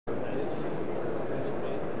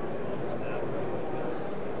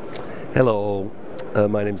Hello,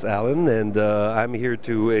 my name's Alan, and I'm here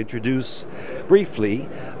to introduce briefly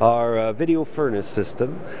our video furnace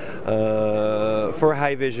system for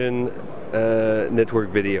HaiVision network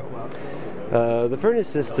video. The furnace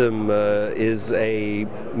system is a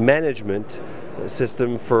management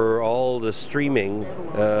system for all the streaming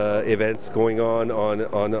events going on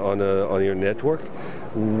your network,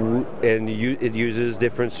 and it uses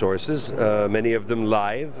different sources, many of them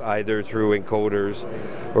live, either through encoders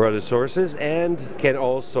or other sources, and can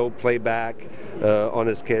also play back on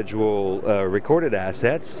a schedule recorded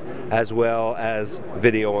assets as well as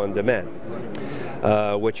video on demand.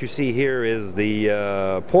 What you see here is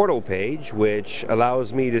the portal page, which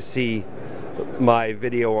allows me to see my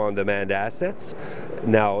video on demand assets.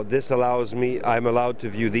 Now this allows me, I'm allowed to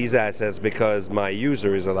view these assets because my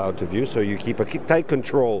user is allowed to view, so you keep a tight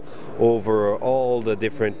control over all the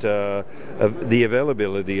different of the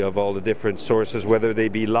availability of all the different sources, whether they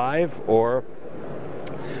be live or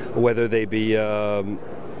whether they be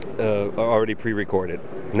already pre-recorded.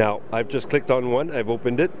 Now I've just clicked on one, I've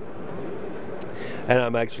opened it, and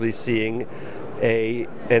I'm actually seeing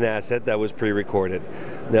an asset that was pre-recorded.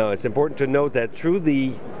 Now it's important to note that through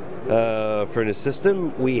the furnace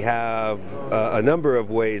system we have a number of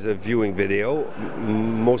ways of viewing video,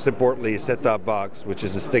 most importantly a set-top box, which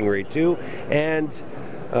is the Stingray 2, and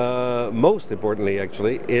most importantly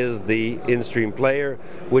actually is the in-stream player,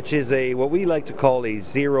 which is what we like to call a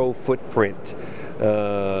zero footprint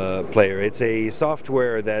player. It's a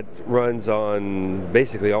software that runs on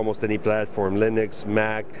basically almost any platform, Linux,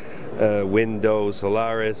 Mac, Windows,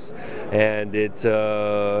 Solaris, and it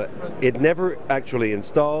never actually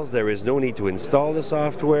installs. There is no need to install the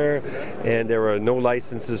software, and there are no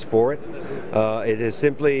licenses for it. It is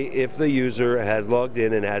simply, if the user has logged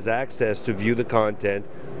in and has access to view the content,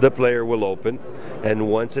 the player will open, and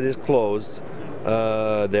once it is closed,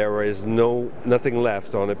 there is nothing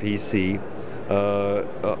left on a PC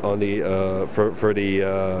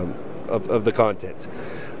of the content.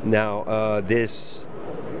 Now this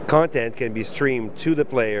content can be streamed to the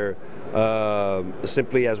player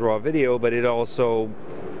simply as raw video, but it also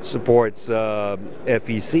supports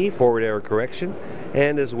FEC, forward error correction,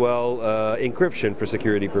 and as well encryption for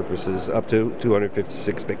security purposes up to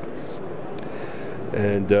 256 bits.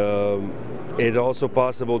 And it's also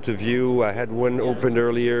possible to view, I had one opened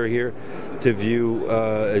earlier here, to view,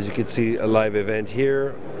 as you can see, a live event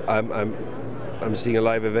here. I'm seeing a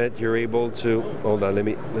live event. You're able to, hold on, let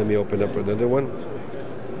me open up another one.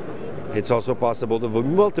 It's also possible to view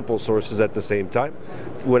multiple sources at the same time.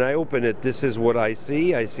 When I open it, this is what I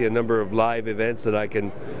see. I see a number of live events that I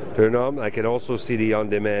can turn on. I can also see the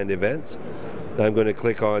on-demand events. I'm going to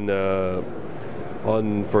click on,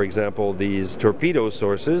 for example, these torpedo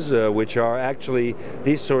sources, which are actually,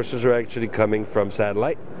 these sources are actually coming from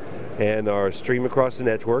satellite and are streamed across the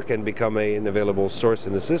network and become an available source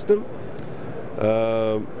in the system.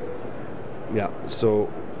 Yeah, so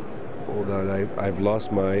hold on, I've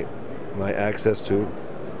lost my access to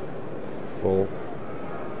full.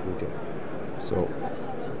 Okay, so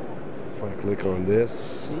if I click on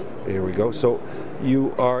this, here we go. So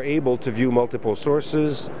you are able to view multiple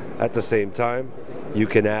sources at the same time. You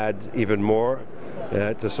can add even more.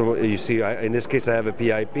 You see, in this case I have a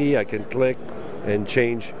PIP. I can click and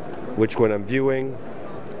change which one I'm viewing.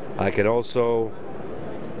 I can also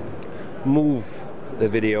move the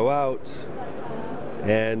video out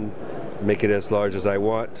and make it as large as I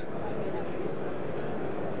want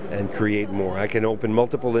and create more. I can open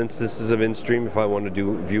multiple instances of InStream if I want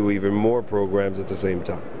to view even more programs at the same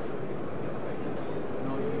time.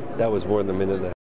 That was more than a minute and a half.